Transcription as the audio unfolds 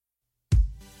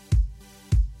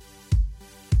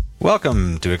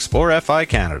Welcome to Explore FI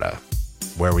Canada,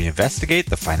 where we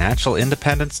investigate the financial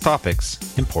independence topics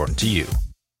important to you.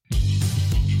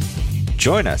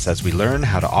 Join us as we learn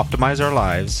how to optimize our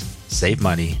lives, save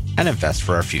money, and invest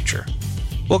for our future.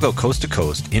 We'll go coast to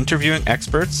coast interviewing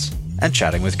experts and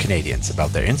chatting with Canadians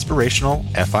about their inspirational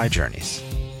FI journeys.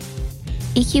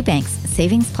 EQ Bank's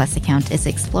Savings Plus account is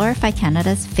Explore FI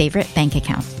Canada's favorite bank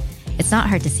account. It's not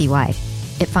hard to see why.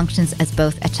 It functions as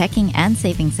both a checking and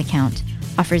savings account,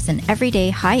 offers an everyday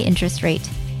high interest rate,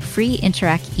 free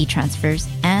Interac e-transfers,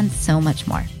 and so much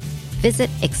more. Visit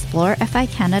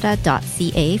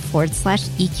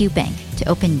exploreficanada.ca/EQ Bank to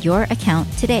open your account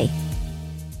today.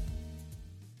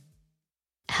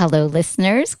 Hello,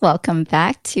 listeners. Welcome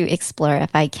back to Explore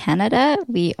FI Canada.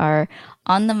 We are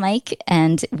on the mic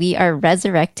and we are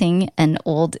resurrecting an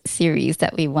old series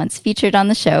that we once featured on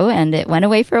the show, and it went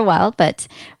away for a while, but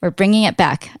we're bringing it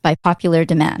back by popular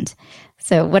demand.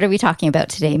 So what are we talking about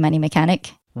today, Money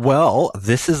Mechanic? Well,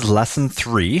 this is lesson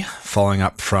 3, following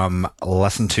up from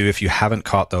lesson 2. If you haven't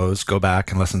caught those, go back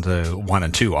and listen to 1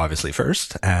 and 2, obviously,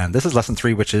 first. And this is lesson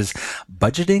 3, which is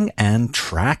budgeting and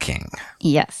tracking.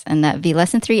 Yes, and that would be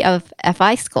lesson 3 of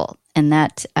FI School. And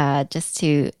that, just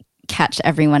to catch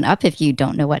everyone up if you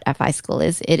don't know what FI School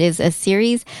is, it is a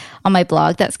series on my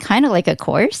blog that's kind of like a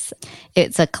course.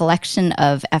 It's a collection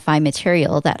of FI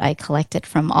material that I collected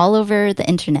from all over the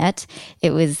internet.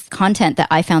 It was content that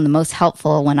I found the most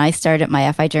helpful when I started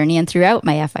my FI journey and throughout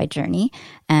my FI journey.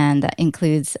 And that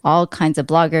includes all kinds of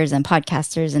bloggers and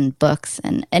podcasters and books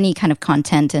and any kind of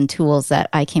content and tools that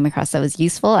I came across that was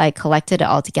useful. I collected it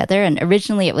all together. And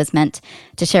originally it was meant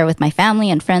to share with my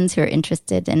family and friends who are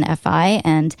interested in FI.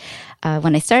 And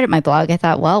when I started my blog, I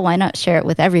thought, well, why not share it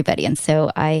with everybody? And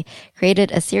so I created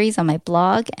a series on my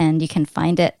blog, and you can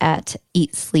find it at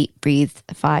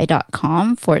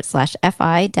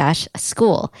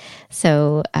eatsleepbreathefi.com/FI-school.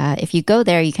 So if you go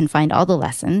there, you can find all the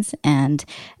lessons. And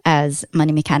as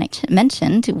Money Mechanic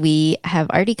mentioned, we have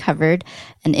already covered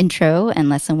an intro and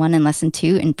lesson 1 and lesson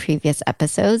 2 in previous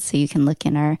episodes. So you can look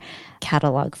in our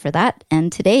catalog for that.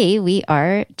 And today we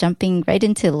are jumping right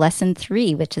into lesson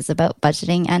 3, which is about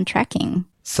budgeting and tracking.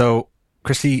 So,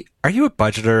 Christy, are you a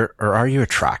budgeter or are you a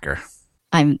tracker?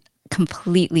 I'm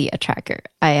completely a tracker.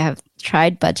 I have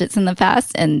tried budgets in the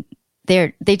past and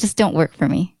they just don't work for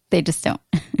me. They just don't.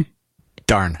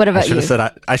 Darn. What about you?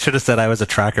 I should have said I was a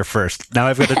tracker first. Now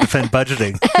I've got to defend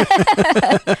budgeting.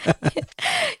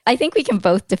 I think we can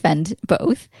both defend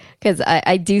both because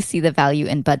I do see the value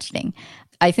in budgeting.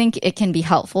 I think it can be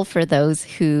helpful for those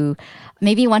who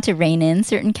maybe want to rein in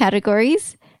certain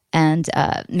categories and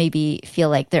maybe feel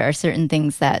like there are certain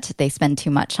things that they spend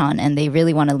too much on and they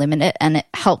really want to limit it, and it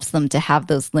helps them to have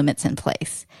those limits in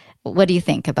place. What do you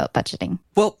think about budgeting?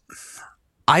 Well,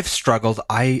 I've struggled.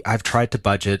 I've tried to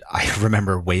budget. I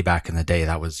remember way back in the day,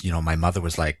 that was, my mother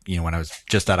was like, when I was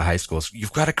just out of high school,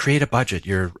 you've got to create a budget.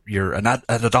 You're an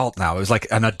adult now. It was like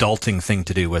an adulting thing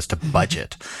to do, was to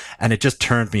budget. And it just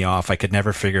turned me off. I could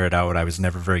never figure it out. I was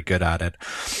never very good at it.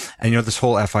 And, this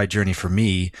whole FI journey for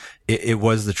me, it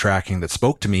was the tracking that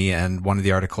spoke to me. And one of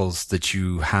the articles that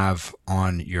you have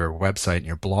on your website and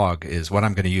your blog is what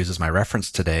I'm going to use as my reference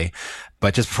today.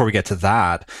 But just before we get to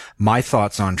that, my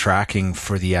thoughts on tracking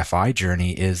for the FI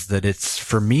journey is that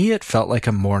for me, it felt like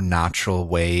a more natural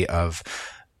way of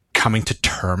coming to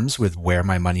terms with where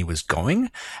my money was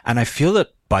going. And I feel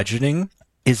that budgeting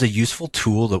is a useful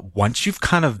tool that once you've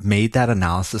kind of made that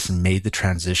analysis and made the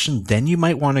transition, then you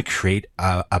might want to create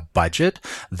a budget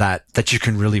that you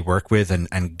can really work with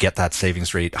and get that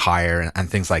savings rate higher and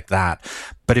things like that.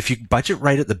 But if you budget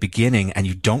right at the beginning and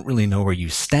you don't really know where you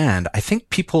stand, I think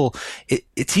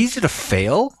it's easy to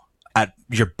fail at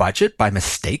your budget by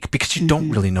mistake because you don't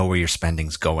really know where your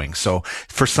spending's going. So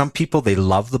for some people, they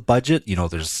love the budget.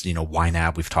 There's,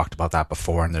 YNAB, we've talked about that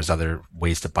before, and there's other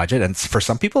ways to budget. And for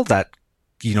some people that,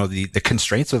 the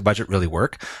constraints of budget really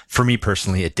work. For me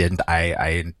personally, it didn't.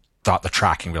 I thought the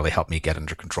tracking really helped me get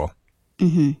under control.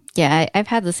 Mm-hmm. Yeah, I've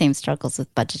had the same struggles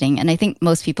with budgeting, and I think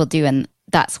most people do. And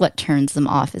that's what turns them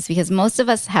off, is because most of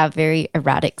us have very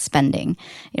erratic spending.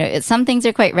 Some things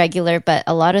are quite regular, but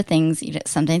a lot of things,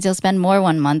 sometimes you'll spend more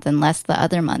one month and less the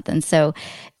other month. And so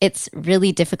it's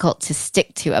really difficult to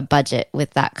stick to a budget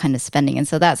with that kind of spending. And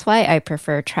so that's why I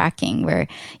prefer tracking, where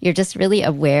you're just really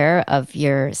aware of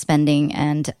your spending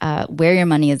and where your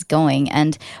money is going.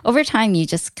 And over time, you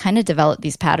just kind of develop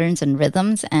these patterns and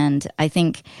rhythms. And I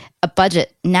think a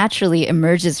budget naturally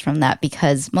emerges from that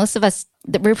because most of us,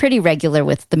 we're pretty regular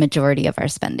with the majority of our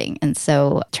spending. And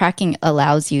so tracking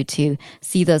allows you to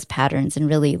see those patterns and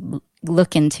really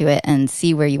look into it and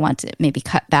see where you want to maybe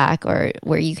cut back or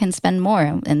where you can spend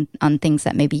more on things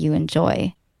that maybe you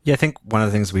enjoy. Yeah, I think one of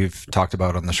the things we've talked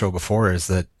about on the show before is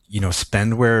that,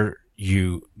 spend where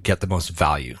you get the most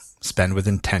value, spend with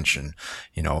intention,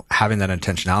 having that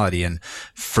intentionality. And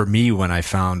for me, when I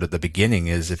found at the beginning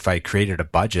is if I created a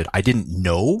budget, I didn't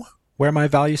know where my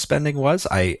value spending was.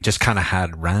 I just kind of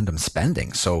had random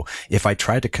spending. So if I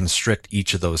tried to constrict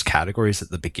each of those categories at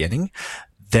the beginning,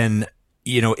 then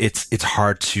it's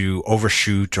hard to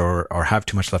overshoot or have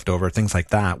too much left over, things like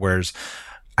that. Whereas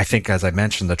I think, as I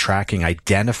mentioned, the tracking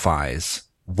identifies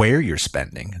where you're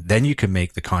spending. Then you can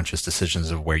make the conscious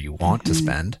decisions of where you want to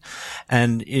spend.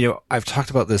 And, I've talked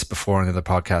about this before in the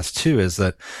podcast too, is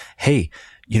that, hey,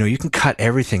 you can cut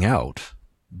everything out,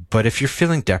 but if you're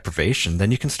feeling deprivation,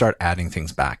 then you can start adding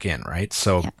things back in, right?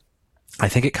 So I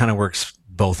think it kind of works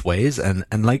both ways. And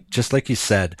just like you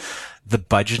said, the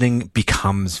budgeting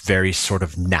becomes very sort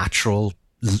of natural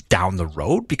down the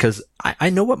road because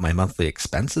I know what my monthly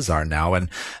expenses are now, and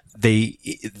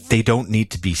they don't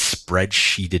need to be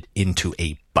spreadsheeted into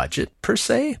a budget per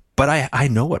se, but I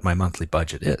know what my monthly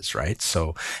budget is, right?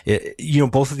 So,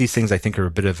 both of these things I think are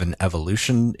a bit of an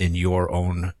evolution in your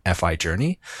own FI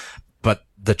journey, but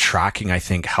the tracking I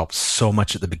think helps so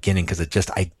much at the beginning because it just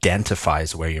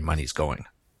identifies where your money's going.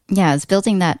 Yeah, it's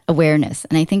building that awareness.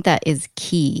 And I think that is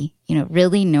key,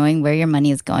 really knowing where your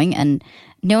money is going and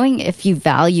knowing if you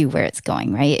value where it's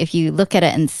going, right? If you look at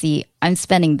it and see, I'm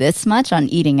spending this much on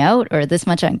eating out or this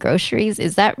much on groceries,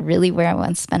 is that really where I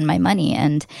want to spend my money?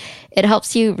 And it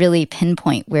helps you really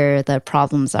pinpoint where the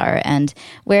problems are and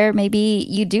where maybe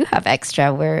you do have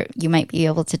extra, where you might be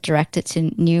able to direct it to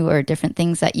new or different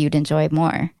things that you'd enjoy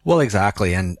more. Well,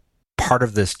 exactly. And part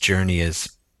of this journey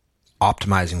is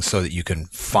optimizing so that you can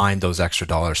find those extra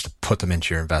dollars to put them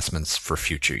into your investments for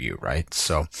future you, right?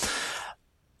 So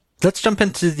let's jump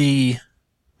into the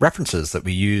references that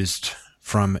we used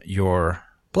from your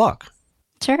blog.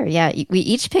 Sure. Yeah. We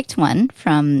each picked one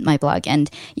from my blog, and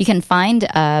you can find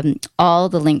all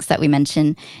the links that we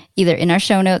mention either in our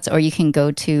show notes, or you can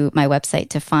go to my website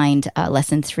to find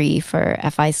lesson 3 for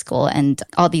FI School, and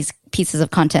all these pieces of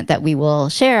content that we will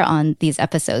share on these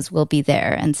episodes will be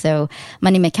there. And so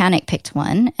Money Mechanic picked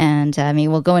one, and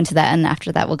we'll go into that. And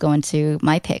after that, we'll go into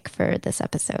my pick for this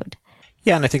episode.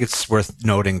 Yeah. And I think it's worth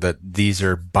noting that these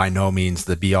are by no means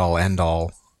the be all end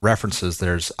all references.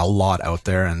 There's a lot out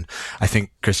there. And I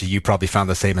think, Chrissy, you probably found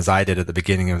the same as I did at the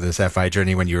beginning of this FI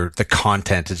journey when the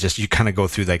content is just, you kind of go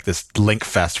through like this link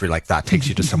fest where like that takes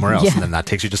you to somewhere else and then that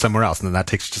takes you to somewhere else and then that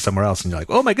takes you to somewhere else. And you're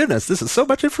like, oh my goodness, this is so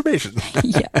much information.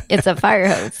 Yeah. It's a fire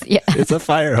hose. Yeah. It's a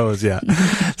fire hose. Yeah.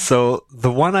 So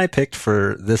the one I picked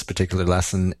for this particular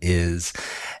lesson is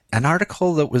an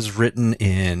article that was written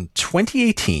in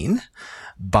 2018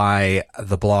 by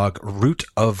the blog Root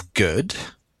of Good.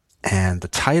 And the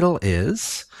title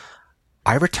is,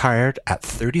 I Retired at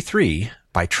 33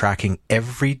 by Tracking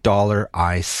Every Dollar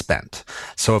I Spent.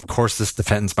 So, of course, this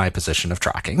defends my position of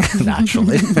tracking,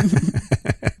 naturally.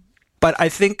 But I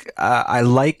think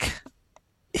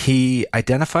he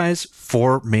identifies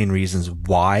 4 main reasons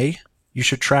why you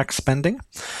should track spending.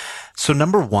 So,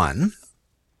 number 1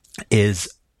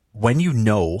 is when you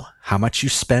know how much you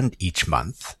spend each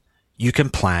month, you can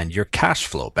plan your cash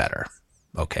flow better.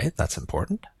 Okay, that's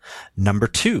important. Number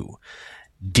 2,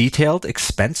 detailed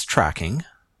expense tracking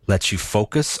lets you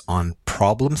focus on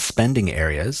problem spending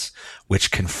areas, which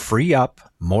can free up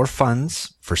more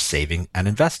funds for saving and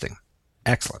investing.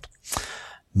 Excellent.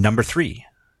 Number 3,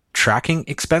 tracking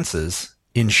expenses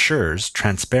ensures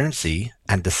transparency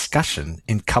and discussion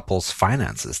in couples'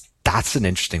 finances. That's an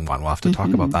interesting one. We'll have to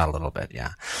talk about that a little bit.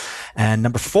 Yeah. And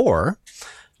number 4,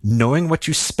 knowing what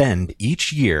you spend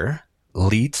each year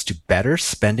leads to better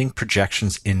spending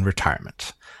projections in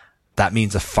retirement. That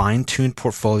means a fine-tuned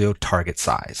portfolio target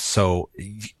size. So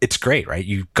it's great, right?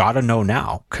 You got to know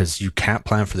now because you can't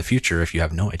plan for the future if you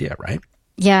have no idea, right?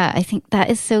 Yeah, I think that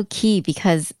is so key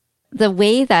because the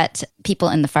way that people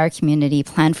in the FIRE community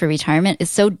plan for retirement is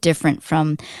so different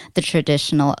from the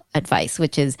traditional advice,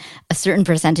 which is a certain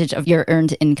percentage of your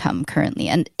earned income currently.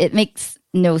 And it makes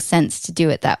no sense to do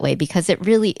it that way because it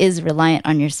really is reliant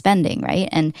on your spending, right?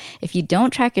 And if you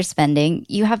don't track your spending,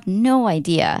 you have no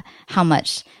idea how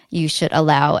much you should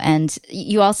allow. And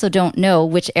you also don't know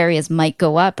which areas might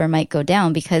go up or might go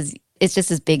down because it's just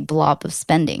this big blob of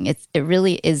spending. It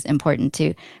really is important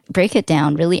to break it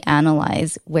down, really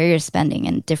analyze where you're spending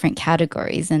in different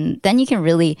categories. And then you can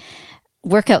really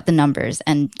work out the numbers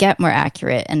and get more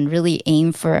accurate and really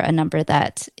aim for a number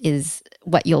that is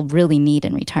what you'll really need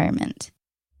in retirement.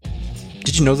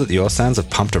 Did you know that the oil sands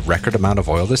have pumped a record amount of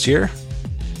oil this year?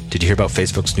 Did you hear about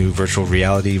Facebook's new virtual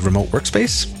reality remote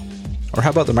workspace? Or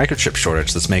how about the microchip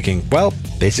shortage that's making, well,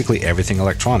 basically everything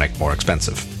electronic more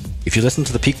expensive? If you listen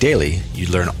to the Peak Daily, you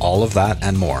learn all of that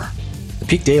and more. The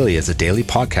Peak Daily is a daily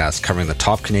podcast covering the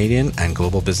top Canadian and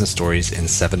global business stories in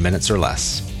 7 minutes or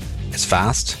less. It's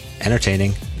fast,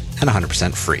 entertaining, and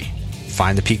 100% free.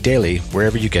 Find the Peak Daily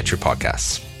wherever you get your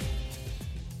podcasts.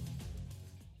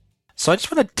 So I just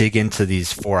want to dig into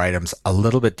these 4 items a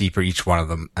little bit deeper, each one of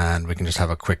them, and we can just have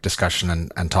a quick discussion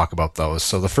and talk about those.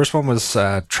 So the first one was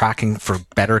tracking for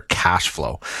better cash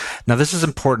flow. Now this is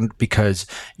important because,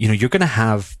 you're going to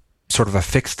have sort of a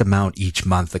fixed amount each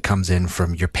month that comes in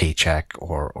from your paycheck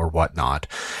or whatnot.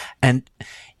 And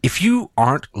if you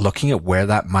aren't looking at where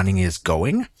that money is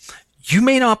going, you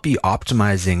may not be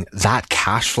optimizing that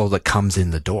cash flow that comes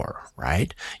in the door,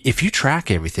 right? If you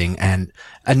track everything, and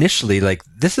initially,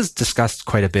 this is discussed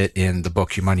quite a bit in the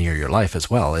book, Your Money or Your Life as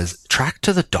well, is track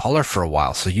to the dollar for a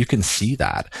while so you can see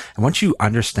that. And once you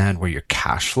understand where your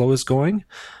cash flow is going,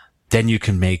 then you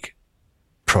can make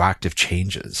proactive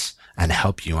changes and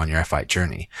help you on your FI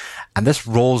journey. And this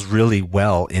rolls really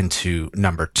well into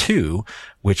number 2,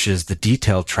 which is the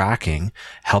detailed tracking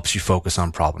helps you focus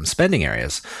on problem spending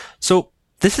areas. So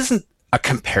this isn't a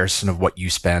comparison of what you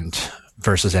spend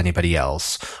versus anybody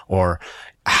else or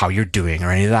how you're doing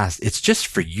or any of that. It's just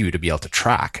for you to be able to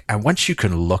track. And once you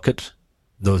can look at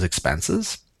those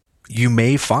expenses, you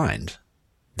may find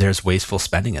there's wasteful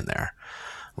spending in there,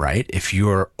 right? If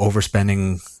you're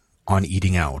overspending on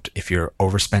eating out, if you're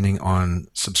overspending on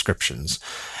subscriptions,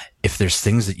 if there's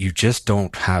things that you just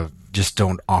don't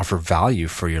offer value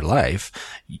for your life,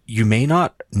 you may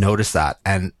not notice that.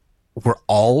 And we're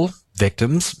all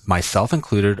victims, myself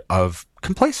included, of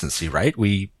complacency, right?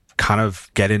 We kind of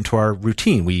get into our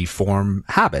routine. We form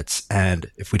habits. And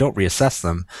if we don't reassess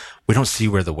them, we don't see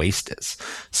where the waste is.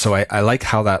 So I like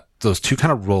how those two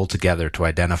kind of roll together to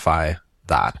identify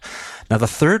that. Now, the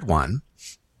third one,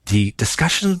 the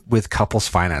discussion with couples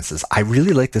finances. I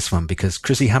really like this one because,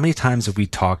 Chrissy, how many times have we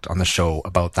talked on the show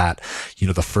about that?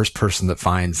 The first person that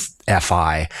finds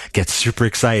FI gets super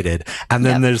excited, and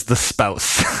then there's the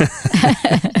spouse.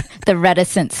 The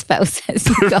reticent spouse, as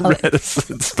you call it.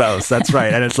 Reticent spouse, that's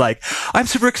right. And it's like, I'm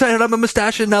super excited, I'm a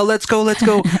mustache, and now let's go.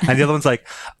 And the other one's like,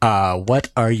 what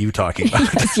are you talking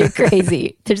about? Yes, you're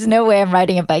crazy. There's no way I'm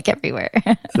riding a bike everywhere.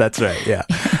 That's right, yeah.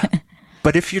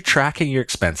 But if you're tracking your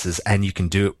expenses and you can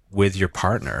do it with your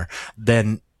partner,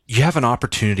 then you have an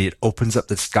opportunity. It opens up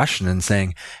the discussion and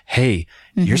saying, hey,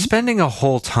 you're spending a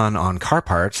whole ton on car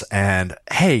parts, and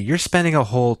hey, you're spending a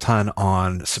whole ton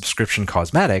on subscription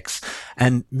cosmetics.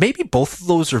 And maybe both of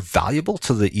those are valuable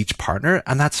to each partner,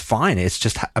 and that's fine. It's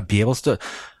just be able to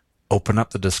open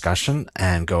up the discussion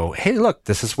and go, hey, look,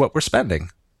 this is what we're spending.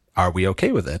 Are we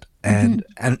okay with it? And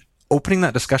opening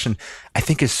that discussion, I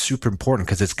think, is super important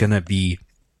because it's going to be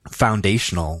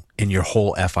foundational in your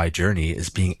whole FI journey, is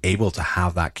being able to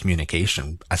have that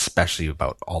communication, especially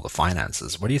about all the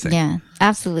finances. What do you think? Yeah,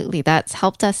 absolutely. That's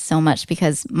helped us so much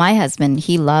because my husband,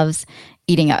 he loves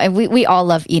eating out. And we all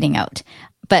love eating out.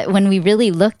 But when we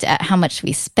really looked at how much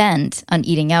we spend on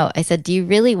eating out, I said, do you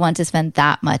really want to spend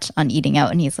that much on eating out?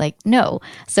 And he's like, no.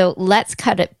 So let's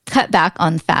cut back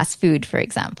on fast food, for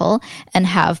example, and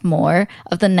have more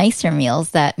of the nicer meals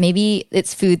that maybe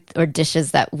it's food or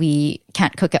dishes that we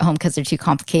can't cook at home because they're too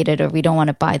complicated or we don't want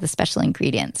to buy the special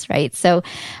ingredients, right? So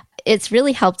it's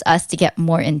really helped us to get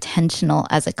more intentional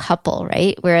as a couple,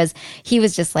 right? Whereas he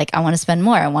was just like, I want to spend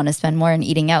more. I want to spend more on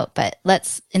eating out. But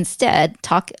let's instead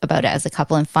talk about it as a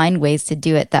couple and find ways to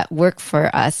do it that work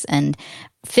for us and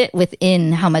fit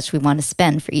within how much we want to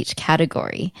spend for each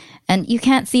category. And you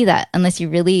can't see that unless you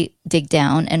really dig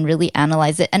down and really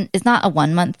analyze it. And it's not a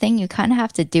 1-month thing. You kind of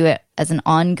have to do it as an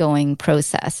ongoing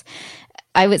process.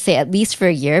 I would say at least for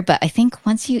a year, but I think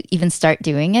once you even start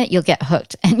doing it, you'll get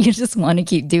hooked and you just want to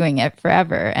keep doing it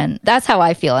forever. And that's how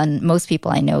I feel. And most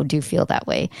people I know do feel that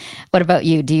way. What about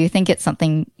you? Do you think it's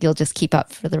something you'll just keep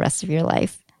up for the rest of your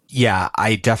life? Yeah,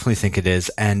 I definitely think it is.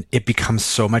 And it becomes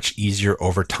so much easier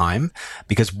over time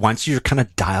because once you're kind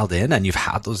of dialed in and you've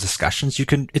had those discussions,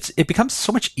 it becomes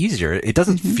so much easier. It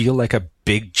doesn't feel like a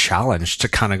big challenge to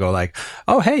kind of go like,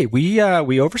 oh, hey, we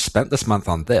overspent this month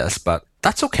on this, but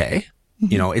that's okay.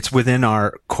 It's within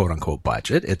our quote unquote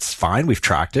budget. It's fine. We've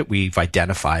tracked it. We've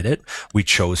identified it. We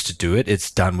chose to do it. It's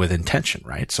done with intention,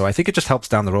 right? So I think it just helps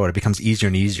down the road. It becomes easier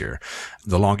and easier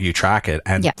the longer you track it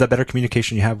and the better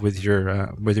communication you have with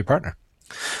your partner.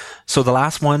 So the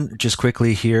last one, just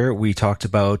quickly here, we talked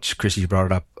about, Chrissy, you brought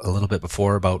it up a little bit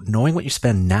before about knowing what you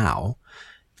spend now.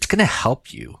 It's going to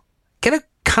help you get a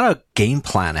kind of game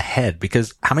plan ahead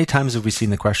because how many times have we seen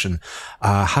the question,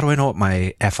 how do I know what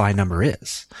my FI number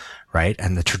is? Right.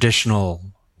 And the traditional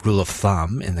rule of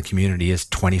thumb in the community is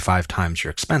 25 times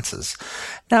your expenses.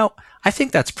 Now, I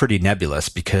think that's pretty nebulous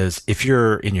because if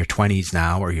you're in your 20s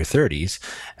now or your 30s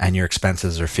and your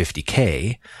expenses are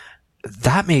 50K,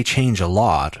 that may change a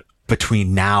lot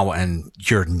between now and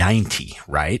you're 90,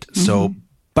 right? Mm-hmm. So,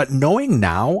 but knowing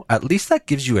now, at least that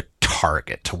gives you a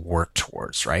target to work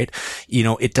towards, right?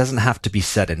 It doesn't have to be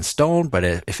set in stone, but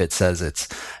if it says it's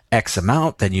X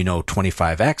amount, then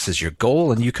 25X is your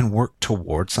goal and you can work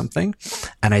towards something.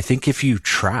 And I think if you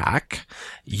track,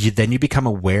 then you become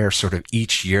aware sort of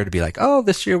each year to be like, oh,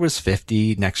 this year was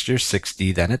 50, next year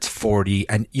 60, then it's 40.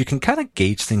 And you can kind of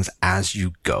gauge things as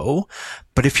you go.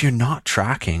 But if you're not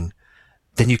tracking,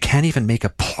 then you can't even make a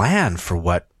plan for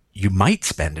what you might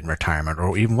spend in retirement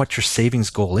or even what your savings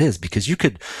goal is, because you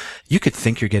could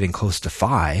think you're getting close to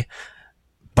FI,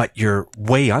 but you're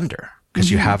way under because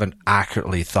you haven't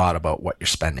accurately thought about what your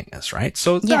spending is, right?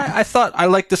 So I thought I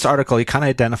like this article. He kind of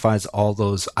identifies all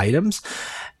those items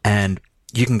and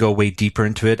you can go way deeper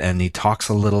into it. And he talks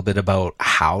a little bit about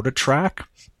how to track.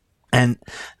 And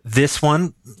this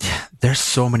one, there's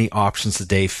so many options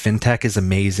today. FinTech is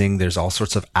amazing. There's all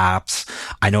sorts of apps.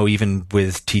 I know even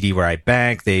with TD where I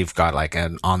bank, they've got like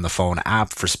an on the phone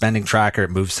app for spending tracker. It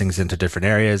moves things into different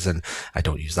areas and I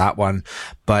don't use that one,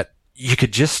 but you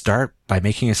could just start by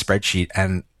making a spreadsheet.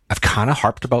 And I've kind of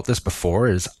harped about this before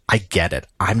is I get it.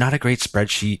 I'm not a great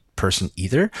spreadsheet person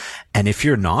either. And if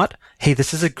you're not, hey,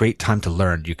 this is a great time to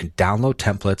learn. You can download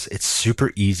templates. It's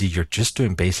super easy. You're just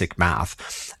doing basic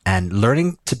math and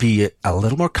learning to be a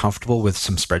little more comfortable with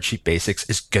some spreadsheet basics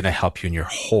is going to help you in your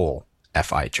whole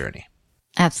FI journey.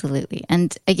 Absolutely.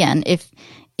 And again,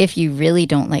 if you really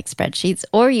don't like spreadsheets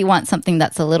or you want something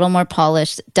that's a little more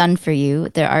polished, done for you,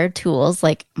 there are tools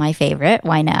like my favorite,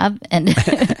 YNAB. And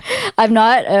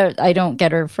I don't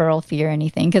get a referral fee or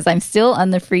anything because I'm still on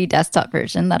the free desktop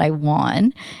version that I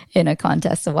won in a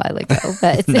contest a while ago.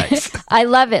 But nice. I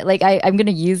love it. Like I'm going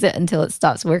to use it until it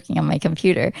stops working on my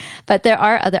computer. But there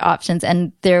are other options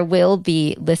and there will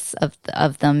be lists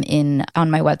of them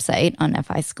on my website on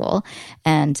FI School.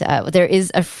 And there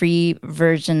is a free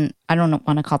version. I don't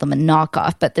want to call them a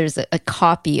knockoff, but there's a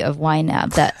copy of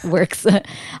YNAB that works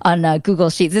on Google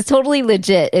Sheets. It's totally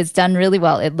legit. It's done really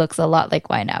well. It looks a lot like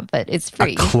YNAB, but it's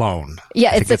free. A clone.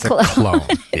 Yeah, it's a clone.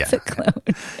 It's a clone.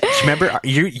 Remember,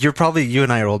 you're probably, you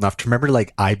and I are old enough to remember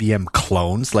like IBM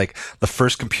clones. Like the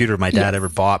first computer my dad ever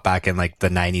bought back in like the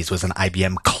 90s was an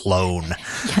IBM clone.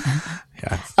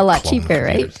 Yeah. A lot cheaper,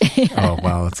 computers. Right? Oh,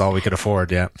 well, that's all we could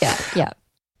afford. Yeah. Yeah.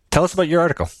 Tell us about your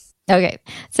article. Okay.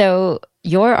 So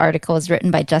your article is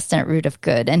written by Justin at Root of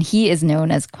Good, and he is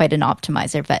known as quite an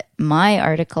optimizer. But my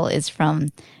article is from,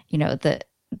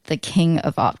 the king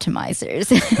of optimizers,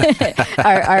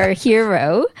 our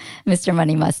hero, Mr.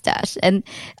 Money Mustache. And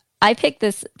I picked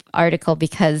this article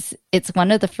because it's one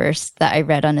of the first that I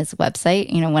read on his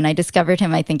website. When I discovered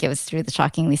him, I think it was through the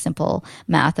Shockingly Simple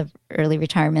Math of Early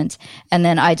Retirement. And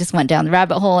then I just went down the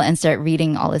rabbit hole and started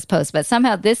reading all his posts. But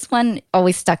somehow this one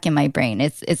always stuck in my brain.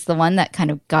 It's the one that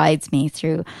kind of guides me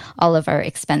through all of our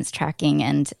expense tracking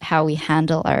and how we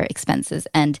handle our expenses.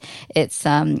 And it's,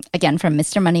 again, from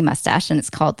Mr. Money Mustache, and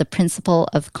it's called The Principle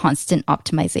of Constant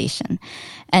Optimization.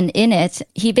 And in it,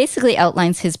 he basically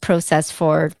outlines his process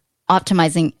for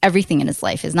optimizing everything in his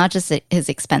life. Is not just his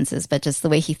expenses, but just the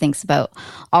way he thinks about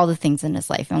all the things in his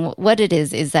life. And what it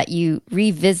is that you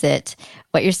revisit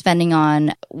what you're spending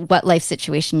on, what life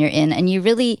situation you're in, and you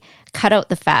really cut out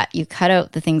the fat. You cut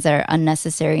out the things that are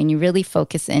unnecessary, and you really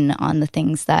focus in on the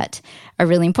things that are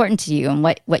really important to you and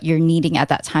what you're needing at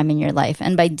that time in your life.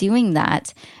 And by doing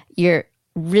that, you're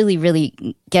really,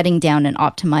 really getting down and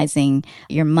optimizing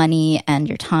your money and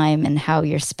your time and how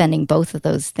you're spending both of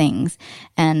those things.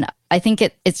 And I think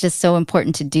it's just so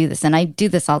important to do this. And I do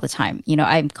this all the time.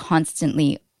 I'm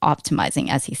constantly optimizing,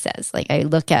 as he says. Like I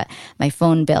look at my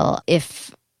phone bill.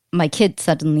 If my kid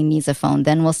suddenly needs a phone,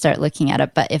 then we'll start looking at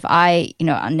it. But if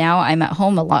now I'm at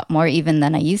home a lot more even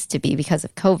than I used to be because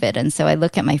of COVID. And so I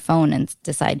look at my phone and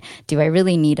decide, do I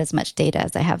really need as much data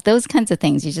as I have? Those kinds of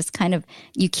things. You just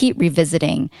you keep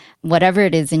revisiting whatever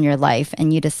it is in your life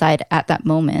and you decide at that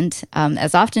moment,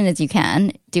 as often as you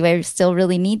can, do I still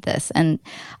really need this? And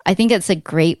I think it's a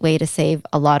great way to save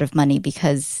a lot of money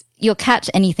because you'll catch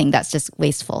anything that's just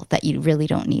wasteful that you really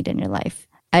don't need in your life.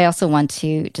 I also want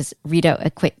to just read out a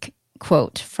quick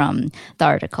quote from the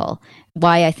article,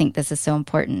 why I think this is so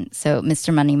important. So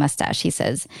Mr. Money Mustache, he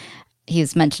says, he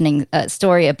was mentioning a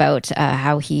story about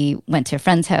how he went to a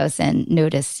friend's house and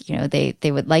noticed, they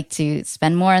would like to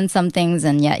spend more on some things,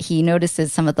 and yet he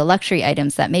notices some of the luxury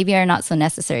items that maybe are not so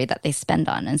necessary that they spend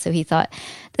on. And so he thought,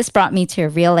 this brought me to a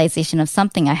realization of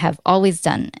something I have always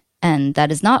done and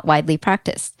that is not widely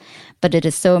practiced, but it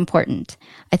is so important.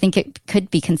 I think it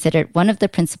could be considered one of the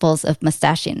principles of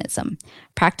mustachianism.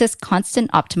 Practice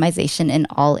constant optimization in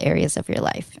all areas of your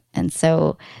life. And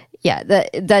so, yeah,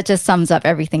 that just sums up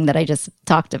everything that I just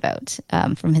talked about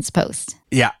from his post.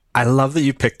 Yeah. I love that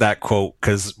you picked that quote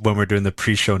because when we're doing the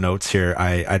pre-show notes here,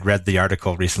 I'd read the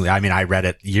article recently. I mean, I read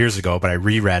it years ago, but I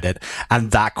reread it,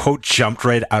 and that quote jumped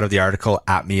right out of the article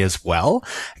at me as well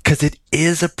because it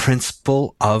is a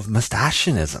principle of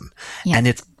mustachianism. Yeah. And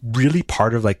it's really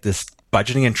part of like this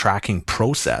budgeting and tracking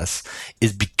process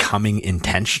is becoming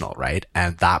intentional, right?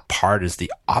 And that part is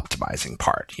the optimizing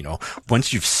part. You know,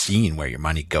 once you've seen where your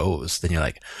money goes, then you're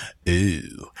like, ooh.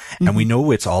 Mm-hmm. And we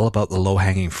know it's all about the low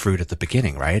hanging fruit at the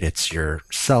beginning, right? It's your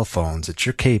cell phones, it's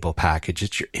your cable package,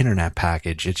 it's your internet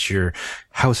package, it's your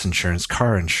house insurance,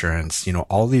 car insurance, you know,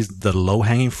 all the low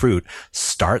hanging fruit.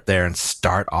 Start there and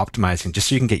start optimizing just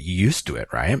so you can get used to it,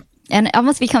 right? And it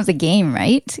almost becomes a game,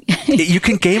 right? You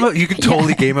can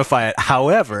totally gamify it.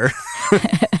 However,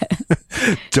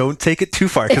 don't take it too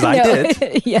far because I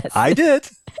did. Yes. I did.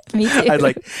 Me too. I'd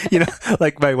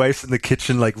like my wife's in the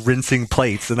kitchen, like rinsing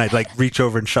plates, and I'd like reach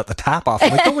over and shut the tap off.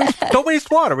 I'm like, don't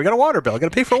waste water. We got a water bill. I got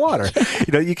to pay for water.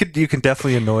 You know, you can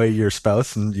definitely annoy your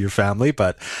spouse and your family,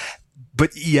 but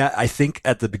yeah, I think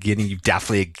at the beginning,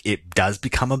 it does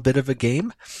become a bit of a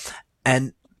game.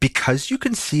 And because you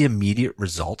can see immediate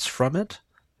results from it,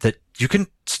 that you can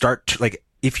start to, like,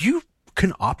 if you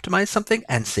can optimize something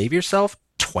and save yourself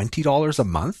 $20 a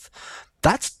month,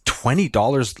 that's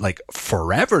 $20 like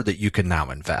forever that you can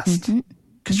now invest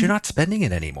because you're not spending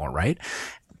it anymore, right?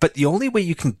 But the only way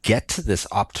you can get to this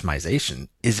optimization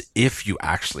is if you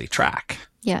actually track.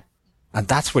 Yeah. And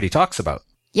that's what he talks about.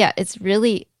 Yeah, it's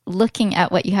really looking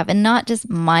at what you have and not just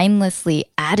mindlessly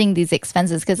adding these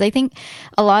expenses. Because I think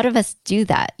a lot of us do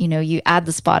that. You know, you add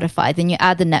the Spotify, then you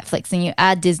add the Netflix, and you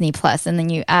add Disney Plus, and then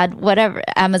you add whatever,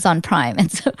 Amazon Prime.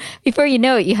 And so before you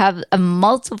know it, you have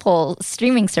multiple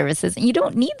streaming services and you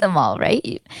don't need them all,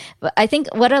 right? But I think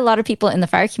what a lot of people in the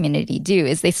FIRE community do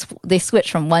is they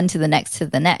switch from one to the next to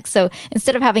the next. So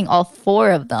instead of having all four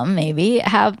of them, maybe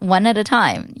have one at a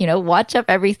time, you know, watch up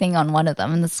everything on one of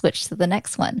them and then switch to the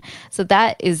next one. So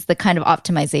that is the kind of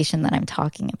optimization that I'm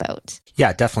talking about.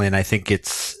 Yeah, definitely. And I think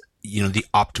it's, you know, the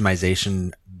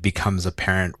optimization becomes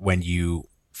apparent when you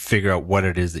figure out what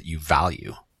it is that you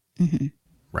value,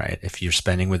 right? If you're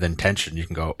spending with intention, you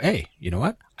can go, hey, you know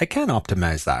what? I can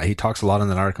optimize that. He talks a lot in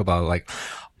that article about like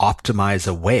optimize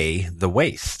away the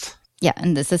waste. Yeah,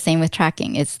 and it's the same with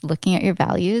tracking. It's looking at your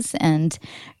values and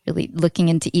really looking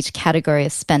into each category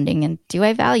of spending. And do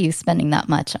I value spending that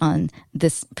much on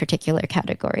this particular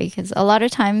category? Because a lot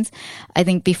of times, I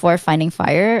think before finding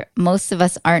FIRE, most of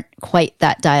us aren't quite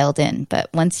that dialed in. But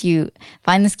once you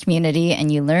find this community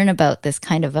and you learn about this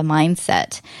kind of a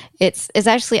mindset, it's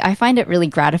actually, I find it really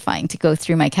gratifying to go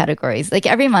through my categories. Like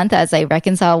every month as I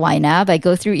reconcile YNAB, I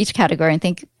go through each category and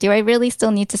think, do I really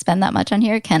still need to spend that much on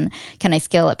here? Can I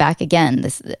scale it back again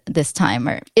this time?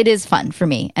 Or it is fun for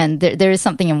me. And there is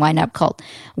something in YNAB called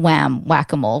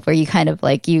whack-a-mole, where you kind of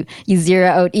like, you zero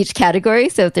out each category.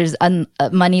 So if there's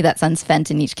money that's unspent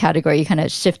in each category, you kind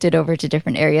of shift it over to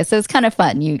different areas. So it's kind of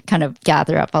fun. You kind of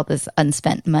gather up all this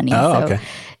unspent money. Oh, okay.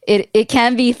 It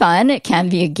can be fun. It can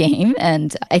be a game.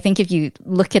 And I think if you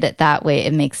look at it that way,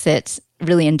 it makes it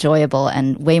really enjoyable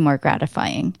and way more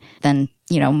gratifying than,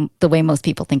 you know, the way most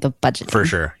people think of budgeting. For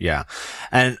sure. Yeah.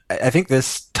 And I think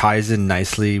this ties in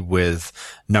nicely with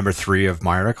number 3 of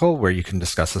my article, where you can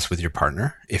discuss this with your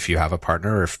partner, if you have a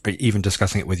partner, or even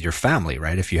discussing it with your family,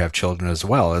 right? If you have children as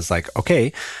well, is like,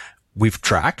 okay, we've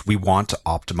tracked, we want to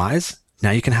optimize. Now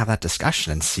you can have that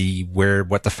discussion and see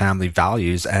what the family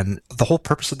values. And the whole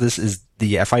purpose of this is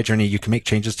the FI journey. You can make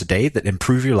changes today that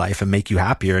improve your life and make you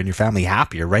happier and your family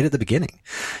happier right at the beginning.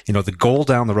 You know, the goal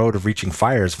down the road of reaching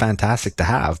FIRE is fantastic to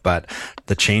have, but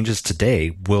the changes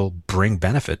today will bring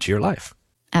benefit to your life.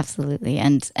 Absolutely.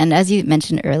 And as you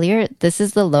mentioned earlier, this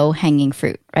is the low-hanging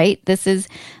fruit, right? This is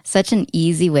such an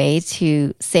easy way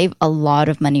to save a lot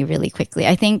of money really quickly.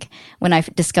 I think when I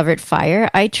discovered FIRE,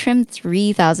 I trimmed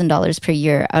 $3,000 per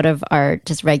year out of our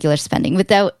just regular spending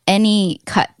without any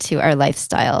cut to our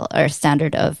lifestyle, our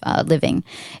standard of living.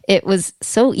 It was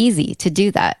so easy to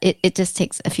do that. It just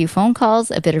takes a few phone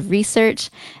calls, a bit of research.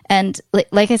 And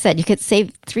like I said, you could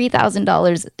save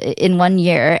 $3,000 in 1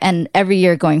 year and every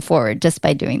year going forward just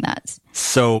by doing that.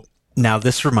 So now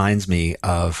this reminds me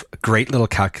of a great little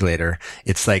calculator.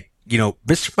 It's like, you know,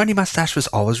 Mr. Money Mustache was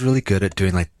always really good at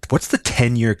doing like, what's the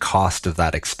 10-year cost of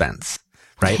that expense?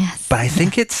 right? Yes. But I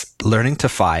think it's Learning to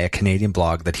Fi, a Canadian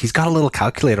blog, that he's got a little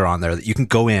calculator on there that you can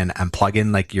go in and plug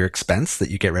in like your expense that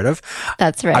you get rid of.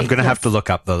 That's right. I'm going to have Yes. to look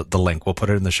up the link. We'll put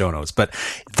it in the show notes. But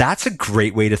that's a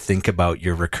great way to think about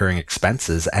your recurring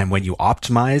expenses. And when you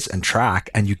optimize and track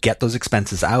and you get those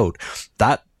expenses out,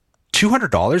 that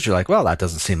 $200, you're like, well, that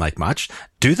doesn't seem like much.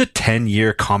 Do the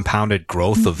 10-year compounded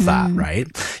growth of that, right?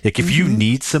 Like if you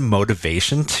need some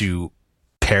motivation to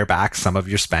pare back some of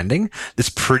your spending, it's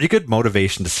pretty good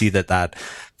motivation to see that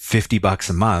 $50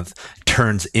 a month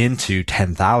turns into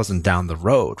 10,000 down the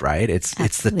road, right? It's the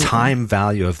Absolutely. time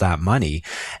value of that money.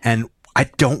 And I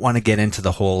don't want to get into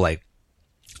the whole like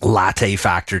latte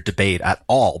factor debate at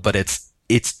all, but it's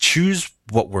choose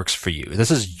what works for you.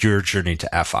 This is your journey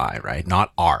to FI, right?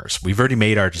 Not ours. We've already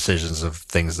made our decisions of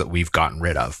things that we've gotten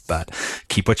rid of, but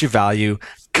keep what you value,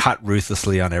 cut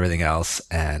ruthlessly on everything else,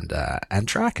 and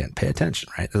track it. Pay attention,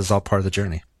 right? This is all part of the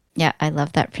journey. Yeah, I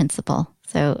love that principle.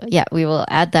 So yeah, we will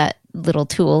add that little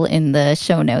tool in the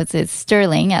show notes. It's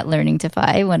Sterling at Learning to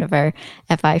Fi, one of our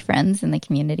FI friends in the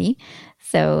community.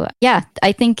 So yeah,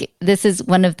 I think this is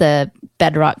one of the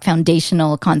bedrock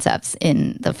foundational concepts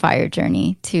in the FIRE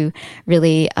journey to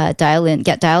really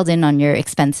get dialed in on your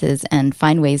expenses and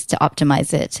find ways to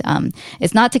optimize it.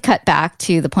 It's not to cut back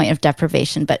to the point of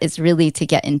deprivation, but it's really to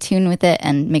get in tune with it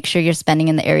and make sure you're spending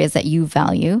in the areas that you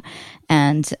value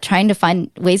and trying to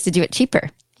find ways to do it cheaper.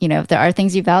 You know, if there are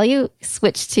things you value,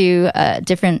 switch to a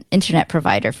different internet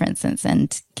provider, for instance,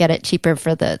 and get it cheaper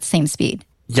for the same speed.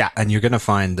 Yeah, and you're going to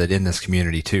find that in this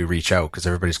community too, reach out because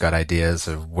everybody's got ideas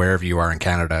of wherever you are in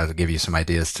Canada to give you some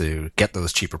ideas to get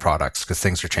those cheaper products because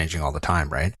things are changing all the time,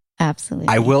 right? Absolutely.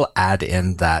 I will add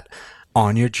in that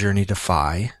on your journey to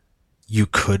FI, you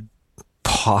could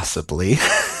possibly,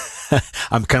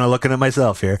 I'm kind of looking at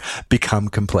myself here, become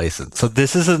complacent. So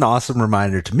this is an awesome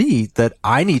reminder to me that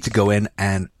I need to go in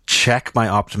and check my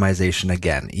optimization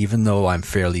again. Even though I'm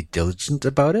fairly diligent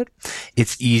about it,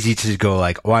 it's easy to go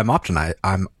like, oh, I'm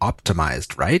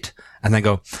optimized, right? And then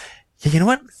go, yeah, you know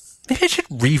what? Maybe I should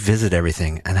revisit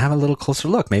everything and have a little closer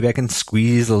look. Maybe I can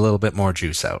squeeze a little bit more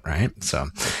juice out, right? So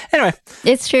anyway.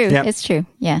 It's true. Yeah. It's true.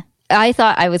 Yeah. I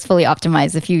thought I was fully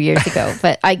optimized a few years ago,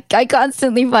 but I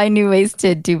constantly find new ways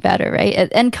to do better, right?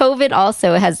 And COVID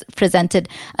also has presented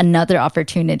another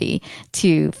opportunity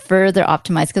to further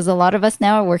optimize because a lot of us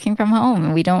now are working from home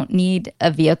and we don't need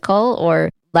a vehicle or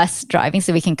less driving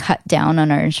so we can cut down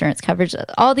on our insurance coverage.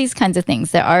 All these kinds of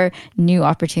things. There are new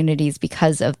opportunities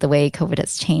because of the way COVID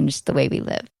has changed the way we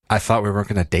live. I thought we weren't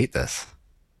going to date this.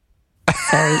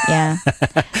 Sorry, yeah.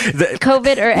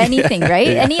 COVID or anything, right?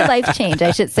 Yeah. Any life change,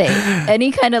 I should say.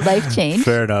 Any kind of life change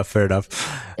Fair enough.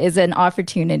 is an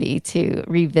opportunity to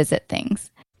revisit things.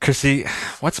 Chrissy,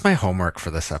 what's my homework for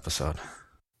this episode?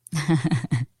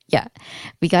 Yeah,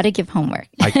 we got to give homework.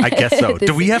 I guess so.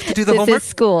 Do we have to do the this homework? is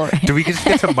school, right? Do we just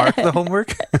get to mark the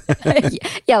homework?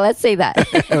 Yeah, let's say that.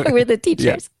 We're the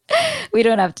teachers. We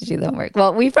don't have to do the homework.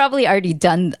 Well, we've probably already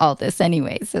done all this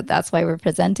anyway, so that's why we're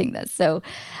presenting this. So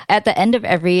at the end of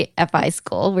every FI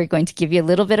school, we're going to give you a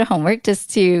little bit of homework just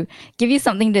to give you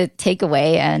something to take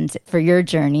away and for your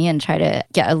journey and try to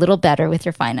get a little better with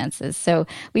your finances. So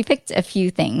we picked a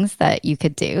few things that you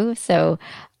could do. So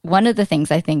one of the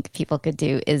things I think people could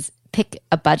do is pick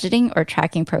a budgeting or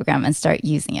tracking program and start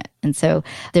using it. And so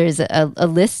there's a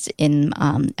list in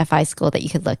FI school that you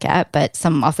could look at, but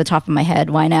some off the top of my head,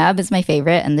 YNAB is my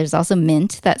favorite. And there's also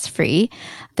Mint that's free.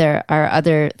 There are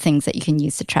other things that you can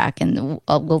use to track and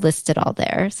we'll list it all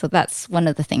there. So that's one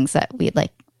of the things that we'd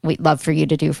love for you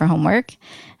to do for homework.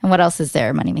 And what else is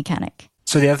there, Money Mechanic?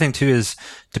 So the other thing too is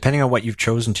depending on what you've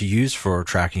chosen to use for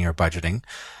tracking or budgeting,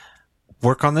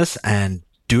 work on this and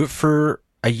do it for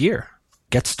a year.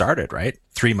 Get started, right?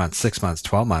 3 months, 6 months,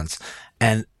 12 months,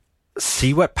 and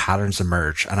see what patterns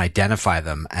emerge and identify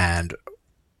them. And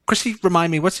Chrissy,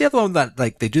 remind me, what's the other one that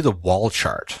like they do the wall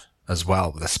chart as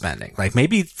well with the spending? Like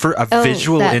maybe for a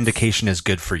visual indication is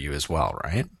good for you as well,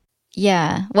 right?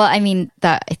 Yeah. Well, I mean,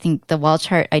 I think the wall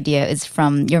chart idea is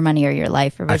from Your Money or Your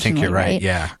Life originally, I think you're right?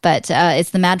 Yeah. But it's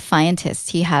the Mad Fientist.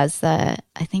 He has I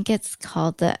think it's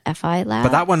called the FI Lab.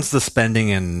 But that one's the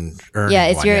spending and earning. Yeah,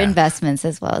 it's one, your investments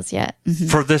as well as,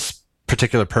 For this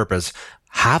particular purpose,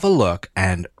 have a look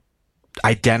and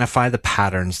identify the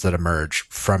patterns that emerge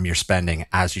from your spending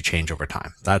as you change over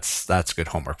time. That's good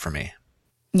homework for me.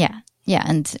 Yeah. Yeah,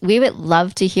 and we would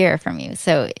love to hear from you.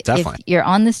 So Definitely. if you're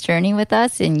on this journey with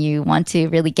us and you want to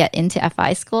really get into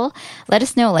FI school, let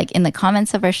us know, like in the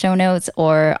comments of our show notes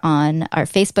or on our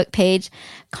Facebook page.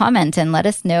 Comment and let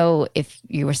us know if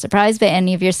you were surprised by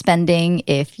any of your spending,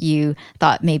 if you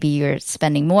thought maybe you're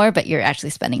spending more, but you're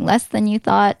actually spending less than you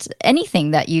thought.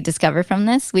 Anything that you discover from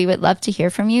this, we would love to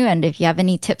hear from you. And if you have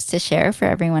any tips to share for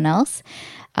everyone else,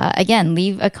 again,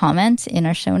 leave a comment in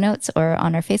our show notes or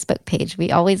on our Facebook page.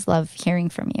 We always love hearing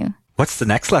from you. What's the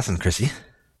next lesson, Chrissy?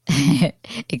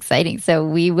 Exciting. So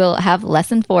we will have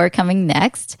lesson 4 coming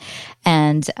next,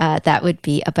 and that would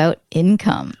be about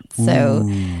income. So,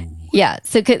 yeah.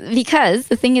 So because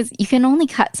the thing is, you can only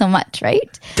cut so much,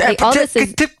 right? Like, all this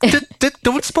is...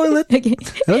 Don't spoil it. Okay.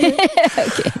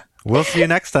 Okay. We'll see you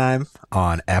next time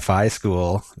on FI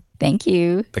School. Thank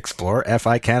you. Explore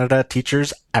FI Canada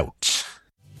teachers out.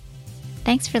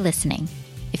 Thanks for listening.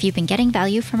 If you've been getting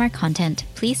value from our content,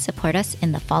 please support us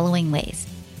in the following ways.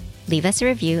 Leave us a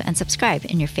review and subscribe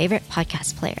in your favorite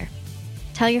podcast player.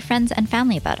 Tell your friends and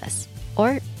family about us,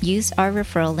 or use our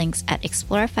referral links at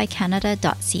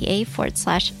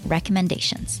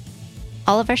exploreficanada.ca/recommendations.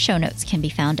 All of our show notes can be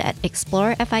found at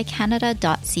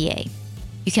exploreficanada.ca.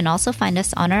 You can also find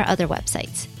us on our other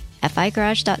websites,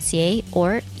 figarage.ca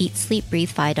or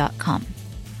eatsleepbreathefy.com.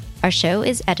 Our show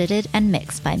is edited and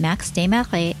mixed by Max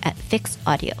Desmarais at Fix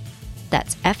Audio.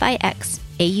 That's fixaud.io.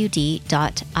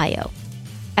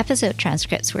 Episode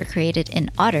transcripts were created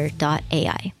in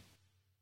otter.ai.